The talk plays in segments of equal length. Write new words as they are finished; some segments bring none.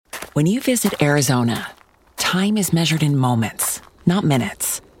When you visit Arizona, time is measured in moments, not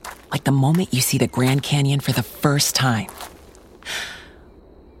minutes. Like the moment you see the Grand Canyon for the first time.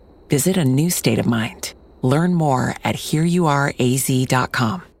 Visit a new state of mind. Learn more at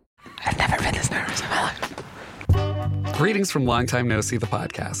hereyouareaz.com. I've never been this nervous in my life. Greetings from Long Time No See, the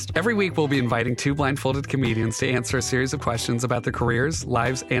podcast. Every week, we'll be inviting two blindfolded comedians to answer a series of questions about their careers,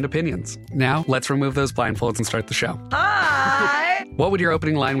 lives, and opinions. Now, let's remove those blindfolds and start the show. Hi! What would your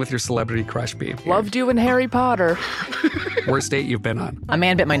opening line with your celebrity crush be? Loved you in Harry Potter. Worst date you've been on? A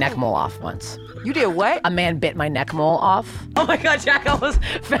man bit my neck mole off once. You did what? A man bit my neck mole off. Oh my God, Jack almost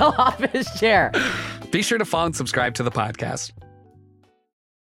fell off his chair. Be sure to follow and subscribe to the podcast.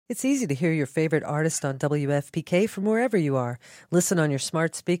 It's easy to hear your favorite artist on WFPK from wherever you are. Listen on your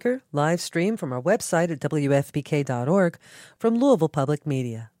smart speaker, live stream from our website at WFPK.org, from Louisville Public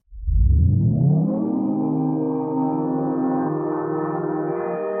Media.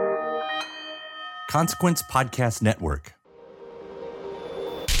 Consequence Podcast Network.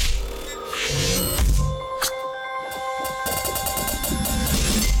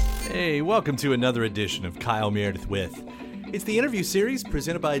 Hey, welcome to another edition of Kyle Meredith With. It's the interview series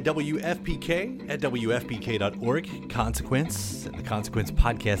presented by WFPK at WFPK.org, Consequence, and the Consequence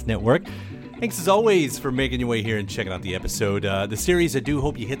Podcast Network. Thanks as always for making your way here and checking out the episode. The series, I do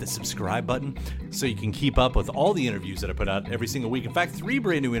hope you hit the subscribe button so you can keep up with all the interviews that I put out every single week. In fact, 3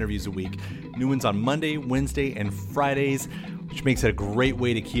 brand new interviews a week. New ones on Monday, Wednesday, and Fridays, which makes it a great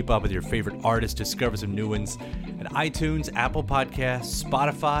way to keep up with your favorite artists, discover some new ones at iTunes, Apple Podcasts,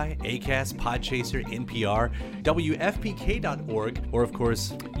 Spotify, Acast, Podchaser, NPR, WFPK.org, or of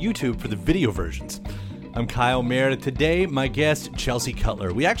course, YouTube for the video versions. I'm Kyle Meredith. Today, my guest, Chelsea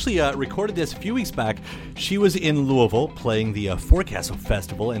Cutler. We actually recorded this a few weeks back. She was in Louisville playing the Forecastle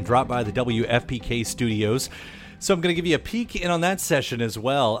Festival and dropped by the WFPK studios. So I'm going to give you a peek in on that session as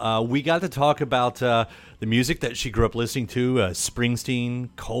well. We got to talk about the music that she grew up listening to,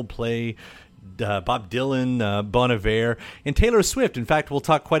 Springsteen, Coldplay, Bob Dylan, Bon Iver, and Taylor Swift. In fact, we'll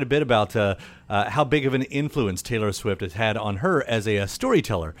talk quite a bit about how big of an influence Taylor Swift has had on her as a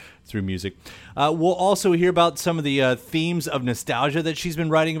storyteller through music. We'll also hear about some of the themes of nostalgia that she's been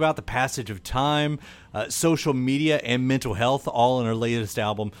writing about, the passage of time, social media, and mental health, all in her latest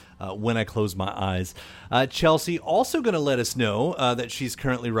album, When I Close My Eyes. Chelsea also going to let us know that she's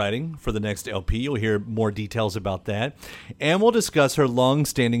currently writing for the next LP. You'll hear more details about that. And we'll discuss her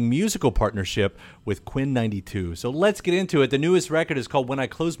long-standing musical partnership with Quinn 92. So let's get into it. The newest record is called When I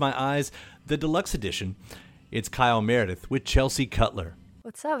Close My Eyes, the deluxe edition. It's Kyle Meredith with Chelsea Cutler.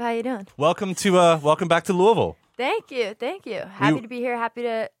 What's up? How you doing? Welcome back to Louisville. Thank you. Happy to be here. Happy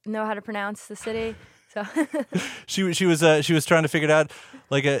to know how to pronounce the city. So she was trying to figure it out.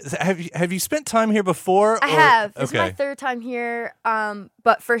 Like, have you spent time here before? I have. This is my 3rd time here,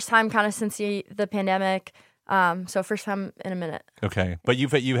 but first time kind of since the pandemic. So first time in a minute. Okay, but you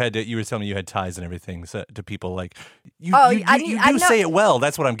were telling me you had ties and everything to people like you. I say it well.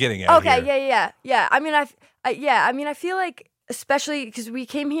 That's what I'm getting at. Okay, here. yeah. I mean, I feel like, especially because we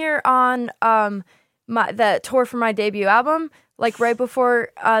came here on the tour for my debut album, like right before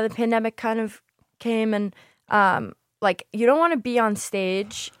the pandemic kind of came, and like you don't want to be on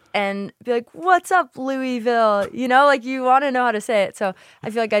stage and be like, "What's up, Louisville?" You know, like you want to know how to say it. So I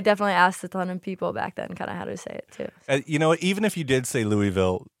feel like I definitely asked a ton of people back then kind of how to say it too. You know, even if you did say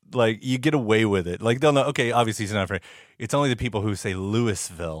Louisville, like you get away with it. Like they'll know. Okay, obviously it's not fair. It's only the people who say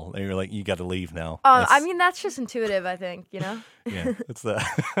Louisville, and you're like, you got to leave now. I mean, that's just intuitive, I think. You know. Yeah, it's the.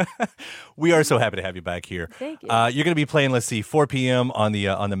 We are so happy to have you back here. Thank you. You're going to be playing. Let's see, 4 p.m. on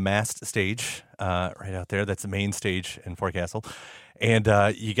the Mast stage, right out there. That's the main stage in Forecastle. And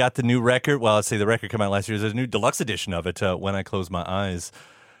you got the new record. Well, let's say the record came out last year. There's a new deluxe edition of it, When I Close My Eyes.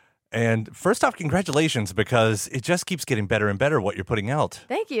 And first off, congratulations, because it just keeps getting better and better what you're putting out.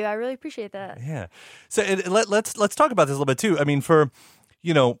 Thank you. I really appreciate that. Yeah. So let's talk about this a little bit too. I mean, for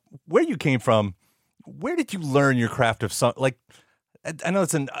where you came from, where did you learn your craft of song? Like, I know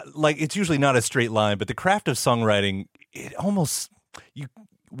it's usually not a straight line, but the craft of songwriting, it almost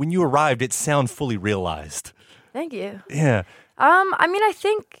when you arrived, it sounded fully realized. Thank you. Yeah. I mean, I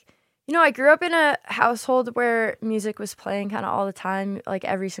think, I grew up in a household where music was playing kind of all the time, like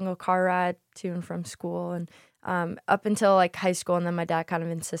every single car ride to and from school, and up until like high school. And then my dad kind of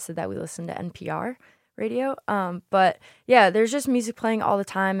insisted that we listen to NPR radio. But yeah, there's just music playing all the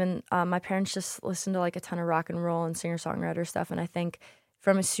time. And my parents just listened to like a ton of rock and roll and singer-songwriter stuff. And I think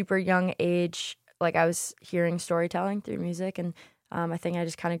from a super young age, like I was hearing storytelling through music. And I think I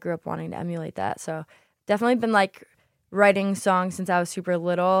just kind of grew up wanting to emulate that. So definitely been like writing songs since I was super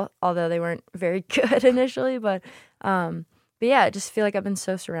little, although they weren't very good initially. But But yeah, I just feel like I've been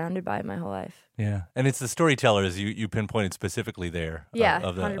so surrounded by it my whole life. Yeah, and it's the storytellers you pinpointed specifically there. Yeah,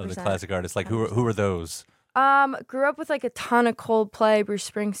 of the 100%. classic artists. Like who are those? Grew up with like a ton of Coldplay, Bruce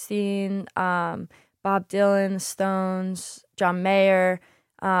Springsteen, Bob Dylan, the Stones, John Mayer,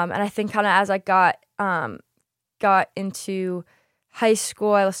 and I think kind of as I got into high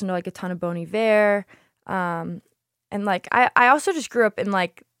school, I listened to like a ton of Bon Iver, and like I also just grew up in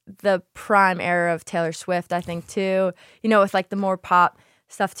like the prime era of Taylor Swift, I think too. With like the more pop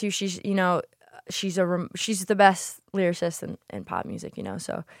stuff too. She's she's the best lyricist in pop music.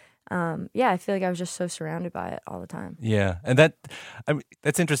 So. I feel like I was just so surrounded by it all the time. Yeah, and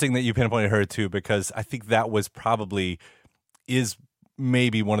that's interesting that you pinpointed her too, because I think that is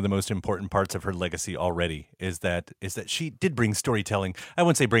maybe one of the most important parts of her legacy already. Is that she did bring storytelling. I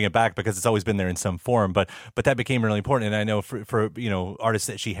wouldn't say bring it back because it's always been there in some form, but that became really important. And I know for artists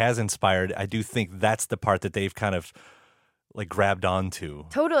that she has inspired, I do think that's the part that they've kind of like grabbed onto.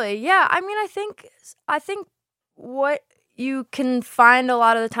 Totally, yeah. I mean, I think what you can find a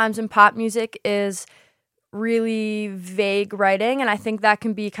lot of the times in pop music is really vague writing, and I think that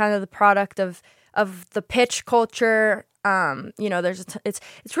can be kind of the product of the pitch culture.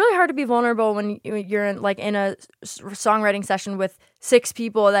 It's really hard to be vulnerable when you're in a songwriting session with 6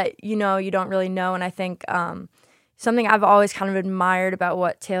 people that you don't really know. And I think something I've always kind of admired about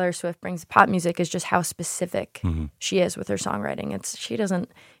what Taylor Swift brings to pop music is just how specific she is with her songwriting. She doesn't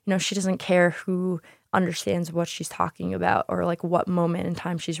care who understands what she's talking about or like what moment in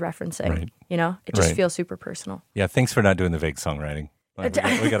time she's referencing. Right. It just feels super personal. Yeah, thanks for not doing the vague songwriting. We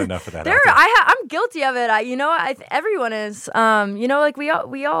got enough of that. I'm guilty of it. Everyone is. Like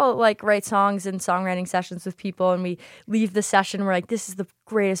we all like write songs and songwriting sessions with people, and we leave the session. We're like, this is the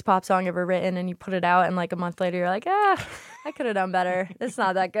greatest pop song ever written, and you put it out, and like a month later, you're like, I could have done better. It's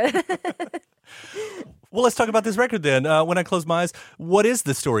not that good. Well, let's talk about this record then. When I Close My Eyes, what is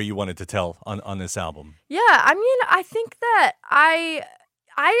the story you wanted to tell on this album? Yeah, I mean, I think that I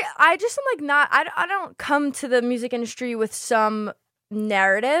just am like not. I don't come to the music industry with some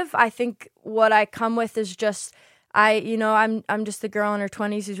narrative. I think what I come with is just I'm just a girl in her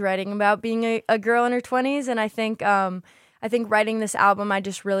 20s who's writing about being a girl in her 20s, and I think writing this album, I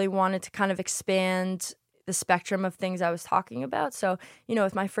just really wanted to kind of expand the spectrum of things I was talking about. So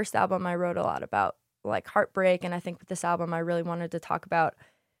with my first album, I wrote a lot about like heartbreak, and I think with this album, I really wanted to talk about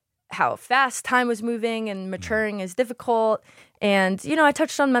how fast time was moving and maturing is difficult. And, I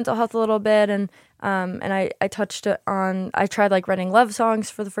touched on mental health a little bit, and I tried like writing love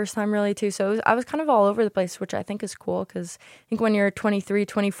songs for the first time really too. So I was kind of all over the place, which I think is cool, because I think when you're 23,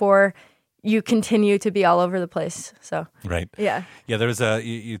 24, you continue to be all over the place. So right. Yeah. Yeah, there was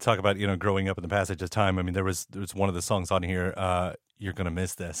you talk about, growing up in the passage of time. I mean, there was one of the songs on here, You're Gonna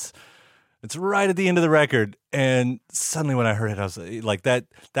Miss This. It's right at the end of the record, and suddenly when I heard it, I was like, that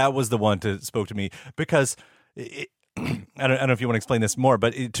was the one that spoke to me, because I don't know if you want to explain this more,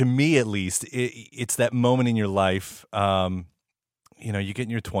 but to me at least, it's that moment in your life, you get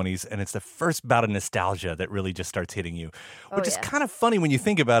in your 20s, and it's the first bout of nostalgia that really just starts hitting you, which is kind of funny when you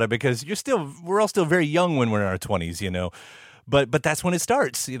think about it, because we're all still very young when we're in our 20s, but that's when it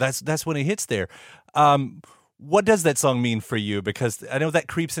starts. That's when it hits there. What does that song mean for you? Because I know that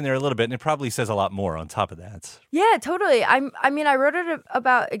creeps in there a little bit, and it probably says a lot more on top of that. Yeah, totally. I mean, I wrote it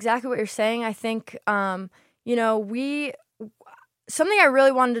about exactly what you're saying. I think, something I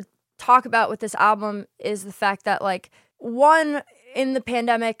really wanted to talk about with this album is the fact that, like, one, in the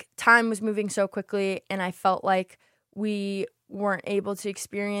pandemic, time was moving so quickly, and I felt like we weren't able to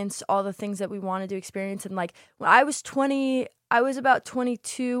experience all the things that we wanted to experience. And like, when I was 20, I was about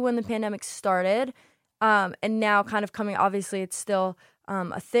 22 when the pandemic started. And now kind of coming, obviously it's still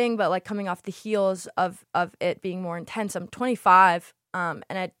a thing, but like coming off the heels of it being more intense. I'm 25, and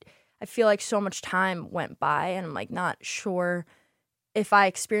I feel like so much time went by, and I'm like not sure if I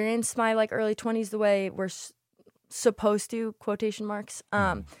experienced my like early 20s the way we're supposed to, quotation marks.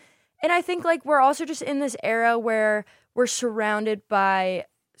 And I think like we're also just in this era where we're surrounded by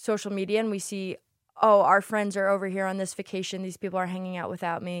social media, and we see, our friends are over here on this vacation. These people are hanging out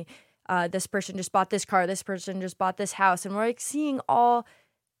without me. This person just bought this car, this person just bought this house, and we're like seeing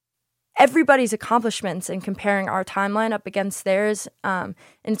everybody's accomplishments and comparing our timeline up against theirs. And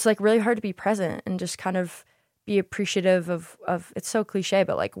it's like really hard to be present and just kind of be appreciative of it's so cliche,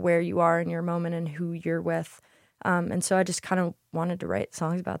 but like where you are in your moment and who you're with. And so I just kind of wanted to write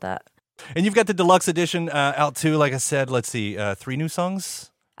songs about that. And you've got the deluxe edition out too, like I said. Let's see, 3 new songs?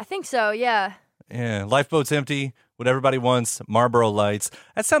 I think so, yeah. Yeah, Lifeboat's Empty, What Everybody Wants, Marlboro Lights.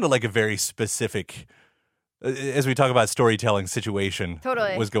 That sounded like a very specific as we talk about storytelling, situation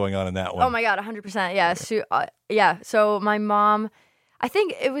Totally was going on in that one. Oh my God, 100%. Yeah. So my mom, I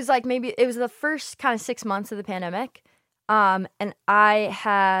think it was like maybe it was the first kind of 6 months of the pandemic. And I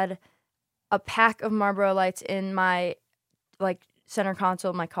had a pack of Marlboro Lights in my like center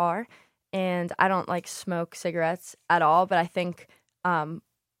console of my car. And I don't like smoke cigarettes at all. But I think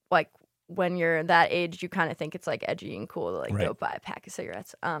like when you're that age, you kind of think it's like edgy and cool to like go buy a pack of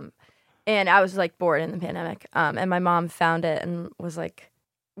cigarettes. And I was like bored in the pandemic. And my mom found it and was like,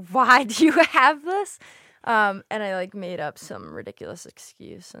 why do you have this? And I like made up some ridiculous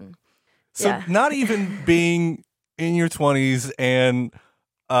excuse. And so not even being in your 20s and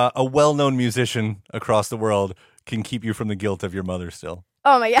a well-known musician across the world can keep you from the guilt of your mother still.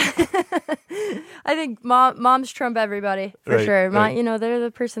 Oh my God. I think moms trump everybody for sure. Right. You know, they're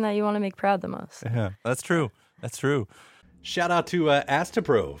the person that you want to make proud the most. Yeah, that's true. That's true. Shout out to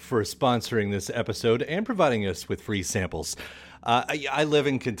Astapro for sponsoring this episode and providing us with free samples. I live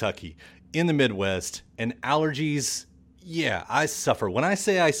in Kentucky, in the Midwest, and allergies, I suffer. When I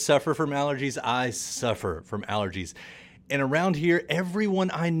say I suffer from allergies, I suffer from allergies. And around here,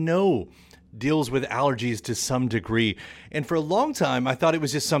 everyone I know deals with allergies to some degree. And for a long time, I thought it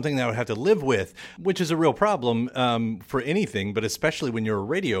was just something that I would have to live with, which is a real problem for anything, but especially when you're a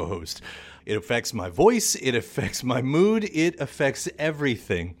radio host. It affects my voice, it affects my mood, it affects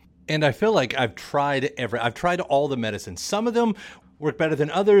everything. And I feel like I've tried all the medicines. Some of them work better than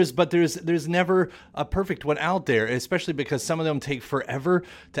others, but there's never a perfect one out there, especially because some of them take forever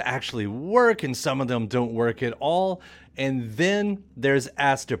to actually work and some of them don't work at all. And then there's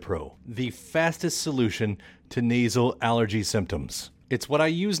Astapro, the fastest solution to nasal allergy symptoms. It's what I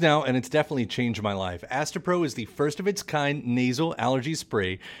use now, and it's definitely changed my life. Astapro is the first of its kind nasal allergy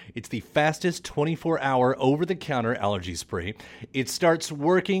spray. It's the fastest 24-hour over-the-counter allergy spray. It starts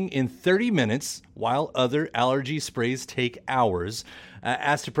working in 30 minutes, while other allergy sprays take hours.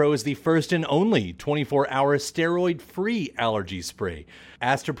 Astapro is the first and only 24-hour steroid-free allergy spray.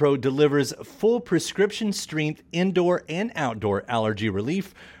 Astapro delivers full prescription-strength indoor and outdoor allergy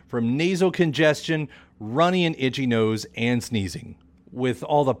relief from nasal congestion, runny and itchy nose, and sneezing. With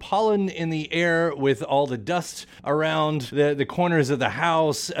all the pollen in the air, with all the dust around the corners of the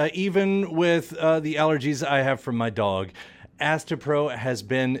house, even with the allergies I have from my dog, Astapro has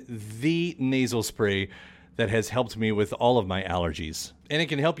been the nasal spray that has helped me with all of my allergies. And it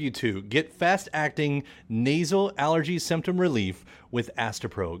can help you too. Get fast-acting nasal allergy symptom relief with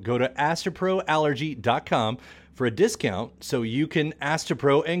Astapro. Go to astaproallergy.com for a discount so you can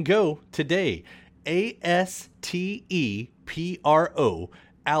Astapro and go today. ASTEPRO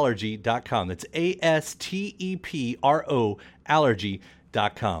allergy.com. That's ASTEPRO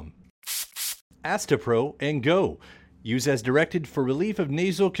allergy.com. Astapro and go. Use as directed for relief of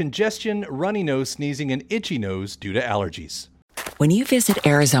nasal congestion, runny nose, sneezing, and itchy nose due to allergies. When you visit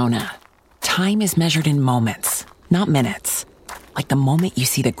Arizona, time is measured in moments, not minutes. Like the moment you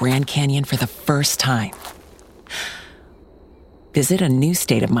see the Grand Canyon for the first time. Visit a new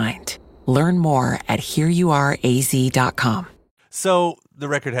state of mind. Learn more at hereyouareaz.com. So the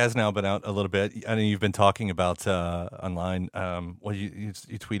record has now been out a little bit. I know you've been talking about online. You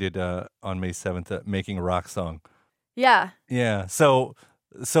tweeted on May 7th, making a rock song. Yeah. Yeah. So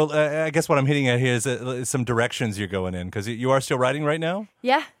I guess what I'm hitting at here is some directions you're going in, because you are still writing right now?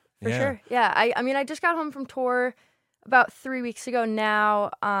 Yeah, for sure. Yeah. I mean, I just got home from tour about 3 weeks ago now,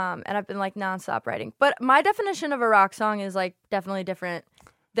 and I've been like nonstop writing. But my definition of a rock song is like definitely different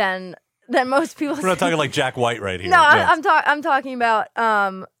than most people. We're not talking like Jack White right here. No, I'm talking about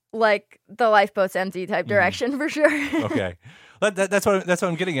like the Lifeboat's Empty type direction for sure. Okay. That's what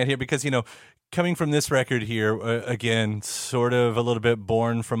I'm getting at here, because, coming from this record here, again, sort of a little bit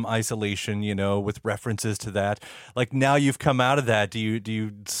born from isolation, with references to that. Like, now you've come out of that. Do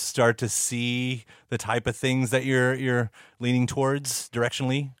you start to see the type of things that you're leaning towards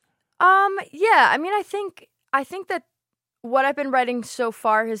directionally? Yeah. I mean, I think that what I've been writing so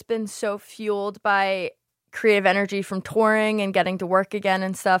far has been so fueled by creative energy from touring and getting to work again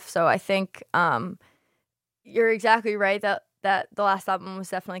and stuff. So I think you're exactly right that the last album was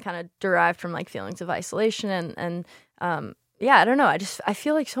definitely kind of derived from like feelings of isolation and I don't know. I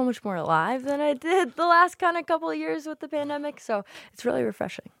feel like so much more alive than I did the last kind of couple of years with the pandemic. So it's really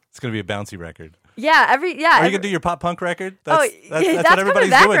refreshing. It's going to be a bouncy record. Yeah, Are you going to do your pop punk record? That's that's what everybody's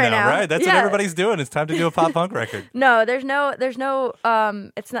coming back doing right now, now. right? That's what everybody's doing. It's time to do a pop punk record. No, there's no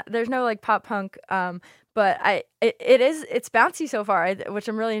like pop punk but it's bouncy so far, which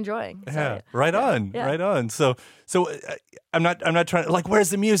I'm really enjoying. So, Yeah, right on, yeah. right on. So I'm not trying to, like,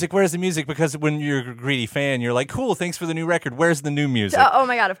 where's the music? Where's the music? Because when you're a greedy fan, you're like, cool, thanks for the new record. Where's the new music? Oh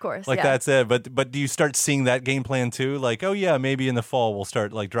my God, of course. Like yeah. that's it. But do you start seeing that game plan too? Like, oh yeah, maybe in the fall we'll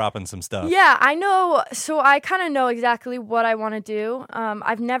start like dropping some stuff. Yeah, I know. So I kind of know exactly what I want to do.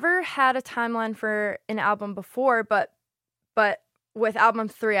 I've never had a timeline for an album before, but with album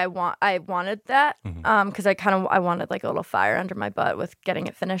 3, I wanted that because I wanted like a little fire under my butt with getting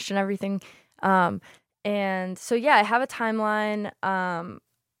it finished and everything. And so yeah, I have a timeline. I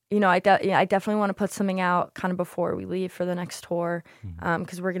definitely want to put something out kind of before we leave for the next tour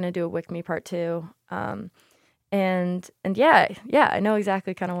because we're gonna do a Wick Me Part 2. And yeah, I know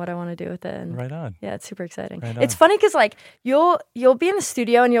exactly kind of what I want to do with it. And Right on. yeah, it's super exciting. Right It's on. funny because like you'll be in the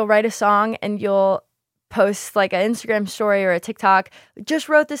studio and you'll write a song and you'll post like an Instagram story or a TikTok. Just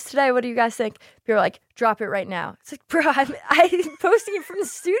wrote this today. What do you guys think? People are like, drop it right now. It's like, bro, I'm posting it from the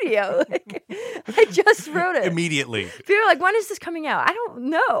studio. Like, I just wrote it Immediately. People are like, when is this coming out? I don't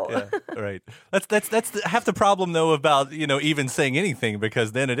know. Yeah, right. That's half the problem though about even saying anything,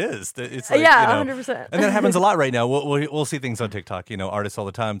 because then it is. It's like, Yeah, 100%. And that happens a lot right now. We'll see things on TikTok. Artists all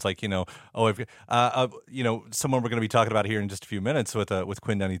the time. It's like someone we're going to be talking about here in just a few minutes with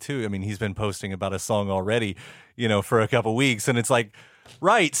Quinn 92. I mean, he's been posting about a song already, for a couple weeks, and it's like,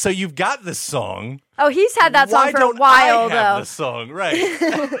 right. So you've got this song. Oh, he's had that song Why for don't a while I have though. the song, right?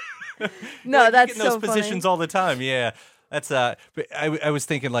 No, you that's get in those so positions funny. all the time. Yeah, that's but I was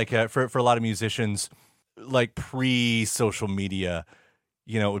thinking like for a lot of musicians, like pre-social media,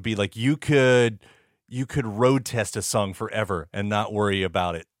 it would be like you could road test a song forever and not worry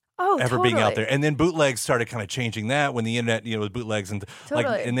about it ever being out there. And then bootlegs started kind of changing that when the internet, with bootlegs and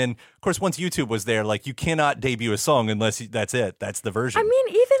Totally. and then of course once YouTube was there, like you cannot debut a song unless that's it. That's the version. I mean,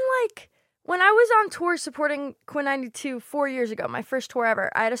 even like when I was on tour supporting Quinn 92 4 years ago, my first tour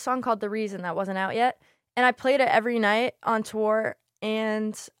ever, I had a song called The Reason that wasn't out yet. And I played it every night on tour.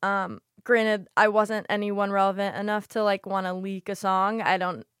 And granted, I wasn't anyone relevant enough to like want to leak a song.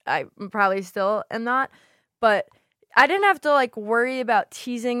 I probably still am not. But I didn't have to like worry about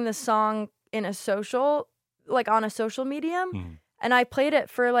teasing the song in a social, like on a social medium. And I played it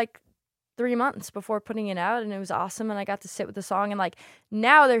for like 3 months before putting it out, and it was awesome. And I got to sit with the song, and like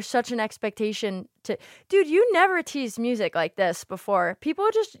now there's such an expectation dude, you never teased music like this before. People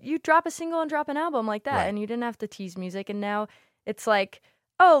you drop a single and drop an album like that, Right. and you didn't have to tease music. And now it's like,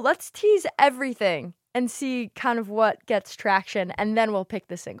 oh, let's tease everything and see kind of what gets traction, and then we'll pick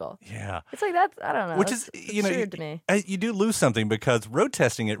the single. Yeah. It's like that's, I don't know. Which it's is, weird to me. you do lose something because road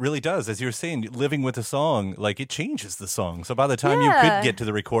testing, it really does. As you were saying, living with a song, like it changes the song. So by the time you could get to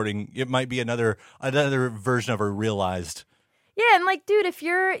the recording, it might be another version of a realized. Yeah, and like, dude, if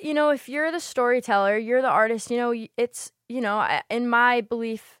you're the storyteller, you're the artist, it's, in my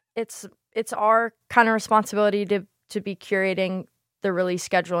belief, it's our kind of responsibility to be curating the release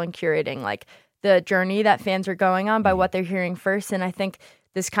schedule and curating like the journey that fans are going on by what they're hearing first. And I think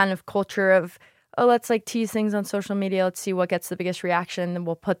this kind of culture of, oh, let's like tease things on social media, let's see what gets the biggest reaction, and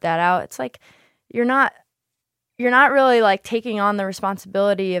we'll put that out. It's like you're not really like taking on the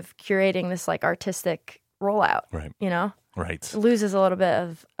responsibility of curating this like artistic rollout. Right. Right. It loses a little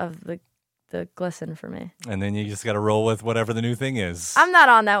bit of the glisten for me. And then you just got to roll with whatever the new thing is. I'm not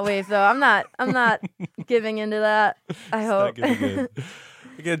on that wave though. I'm not giving into that. I hope. Not good.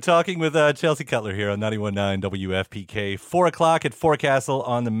 Again, talking with Chelsea Cutler here on 91.9 WFPK. 4 o'clock at Forecastle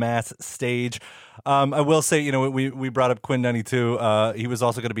on the Mass stage. I will say, we brought up Quinn 92. He was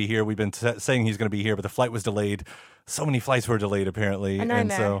also going to be here. We've been saying he's going to be here, but the flight was delayed. So many flights were delayed, apparently. A nightmare.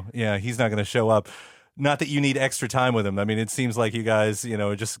 And so, yeah, he's not going to show up. Not that you need extra time with him. I mean, it seems like you guys,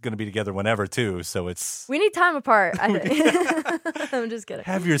 are just going to be together whenever, too. So it's... We need time apart, I think. I'm just kidding.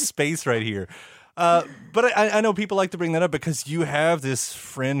 Have your space right here. But I know people like to bring that up because you have this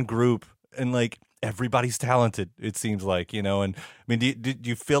friend group and like everybody's talented, it seems like, and I mean, do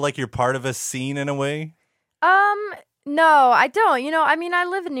you feel like you're part of a scene in a way? No, I don't. I mean, I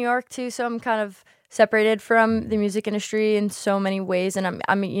live in New York too, so I'm kind of separated from the music industry in so many ways. And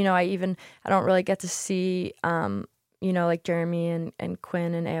I don't really get to see, like Jeremy and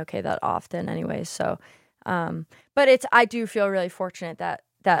Quinn and AOK that often anyway. So, but I do feel really fortunate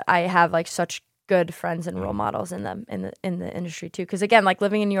that I have like such good friends and role models in the industry too. Because again, like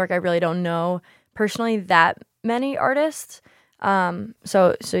living in New York, I really don't know personally that many artists.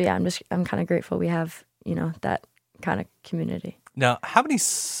 So yeah, I'm kind of grateful we have that kind of community. Now, how many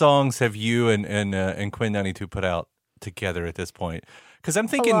songs have you and Quinn 92 put out together at this point? Because I'm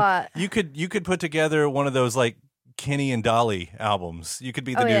thinking lot. you could put together one of those like Kenny and Dolly albums. You could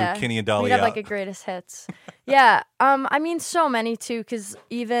be the Oh, new yeah. Kenny and Dolly. We'd have like a greatest hits. Yeah. I mean, so many too, because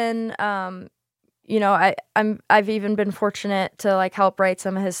even you know, I've even been fortunate to like help write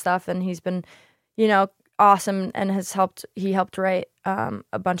some of his stuff, and he's been, you know, awesome and he helped write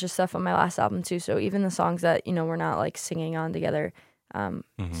a bunch of stuff on my last album too. So even the songs that, you know, we're not like singing on together,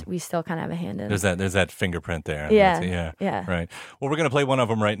 we still kind of have a hand in. There's that fingerprint there. Yeah. Right. Well, we're going to play one of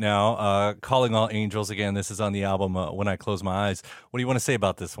them right now. Calling All Angels. Again, this is on the album When I Close My Eyes. What do you want to say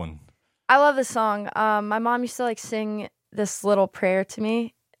about this one? I love this song. My mom used to like sing this little prayer to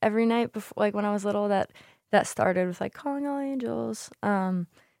me every night before, like when I was little, that started with like calling all angels.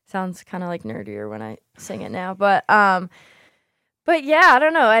 Sounds kind of like nerdier when I sing it now, but yeah, I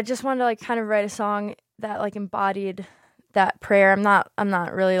don't know. I just wanted to like kind of write a song that like embodied that prayer. I'm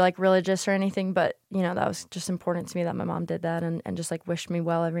not really like religious or anything, but you know, that was just important to me that my mom did that and just like wished me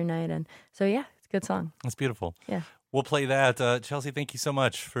well every night. And so yeah, it's a good song. That's beautiful. Yeah. We'll play that. Chelsea, thank you so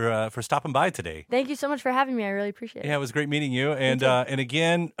much for stopping by today. Thank you so much for having me. I really appreciate it. Yeah, it was great meeting you. And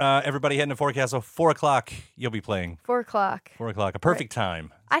again, everybody heading to Forecastle, 4 o'clock, you'll be playing. 4 o'clock. 4 o'clock, a perfect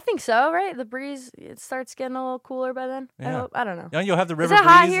time. I think so, right? The breeze, it starts getting a little cooler by then. Yeah. I hope. I don't know. And you'll have the Is river it breeze.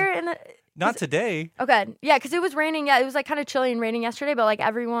 hot here? Not today. Okay. Yeah, because it was raining. Yeah, it was like kind of chilly and raining yesterday, but like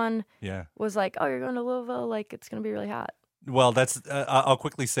everyone Yeah. was like, oh, you're going to Louisville? Like, it's going to be really hot. Well, that's. I'll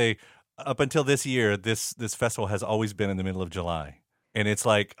quickly say, up until this year, this festival has always been in the middle of July, and it's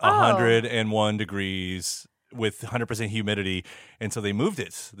like 101 degrees with 100% humidity, and so they moved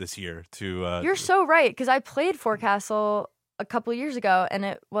it this year to. You're so right, because I played Forecastle a couple years ago, and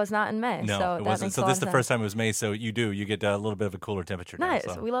it was not in May. No, so it that wasn't. makes So a this is lot the of first sense. time it was May, so you get a little bit of a cooler temperature now. Nice.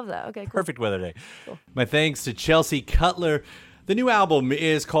 So. We love that. Okay, cool. Perfect weather day. Cool. My thanks to Chelsea Cutler. The new album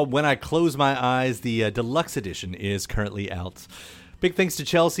is called When I Close My Eyes. The deluxe edition is currently out. Big thanks to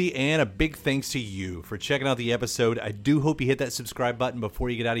Chelsea, and a big thanks to you for checking out the episode. I do hope you hit that subscribe button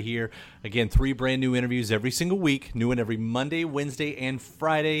before you get out of here. Again, 3 brand new interviews every single week. New one every Monday, Wednesday, and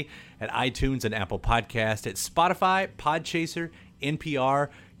Friday at iTunes and Apple Podcast, at Spotify, Podchaser, NPR,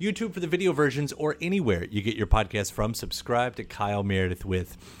 YouTube for the video versions, or anywhere you get your podcast from. Subscribe to Kyle Meredith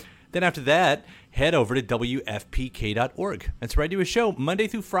With. Then after that, head over to WFPK.org. That's where I do a show Monday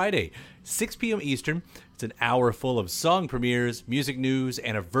through Friday, 6 p.m. Eastern. It's an hour full of song premieres, music news,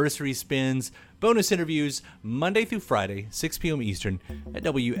 anniversary spins, bonus interviews, Monday through Friday, 6 p.m. Eastern at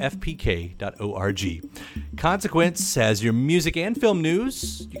WFPK.org. Consequence has your music and film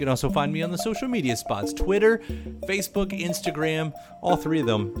news. You can also find me on the social media spots, Twitter, Facebook, Instagram, all 3 of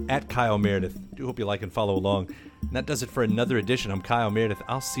them, at Kyle Meredith. I do hope you like and follow along. And that does it for another edition. I'm Kyle Meredith.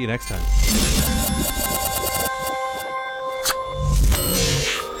 I'll see you next time.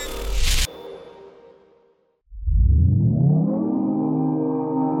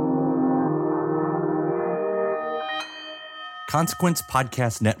 Consequence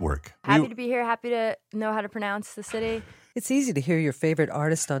Podcast Network. Happy to be here. Happy to know how to pronounce the city. It's easy to hear your favorite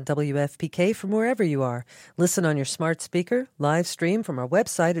artist on WFPK from wherever you are. Listen on your smart speaker, live stream from our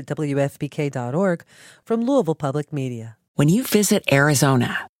website at WFPK.org, from Louisville Public Media. When you visit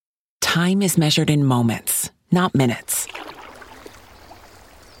Arizona, time is measured in moments, not minutes.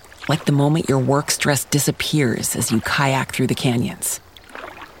 Like the moment your work stress disappears as you kayak through the canyons.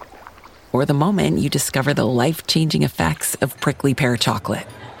 Or the moment you discover the life-changing effects of prickly pear chocolate.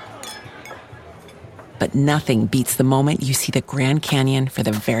 But nothing beats the moment you see the Grand Canyon for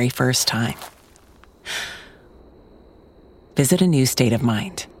the very first time. Visit a new state of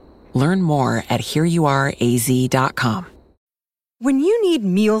mind. Learn more at hereyouareaz.com. When you need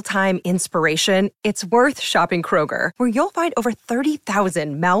mealtime inspiration, it's worth shopping Kroger, where you'll find over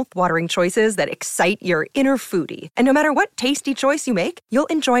 30,000 mouth-watering choices that excite your inner foodie. And no matter what tasty choice you make, you'll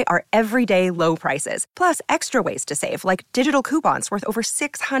enjoy our everyday low prices, plus extra ways to save, like digital coupons worth over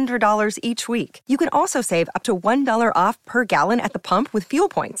 $600 each week. You can also save up to $1 off per gallon at the pump with fuel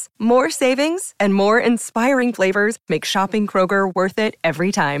points. More savings and more inspiring flavors make shopping Kroger worth it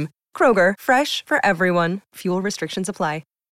every time. Kroger, fresh for everyone. Fuel restrictions apply.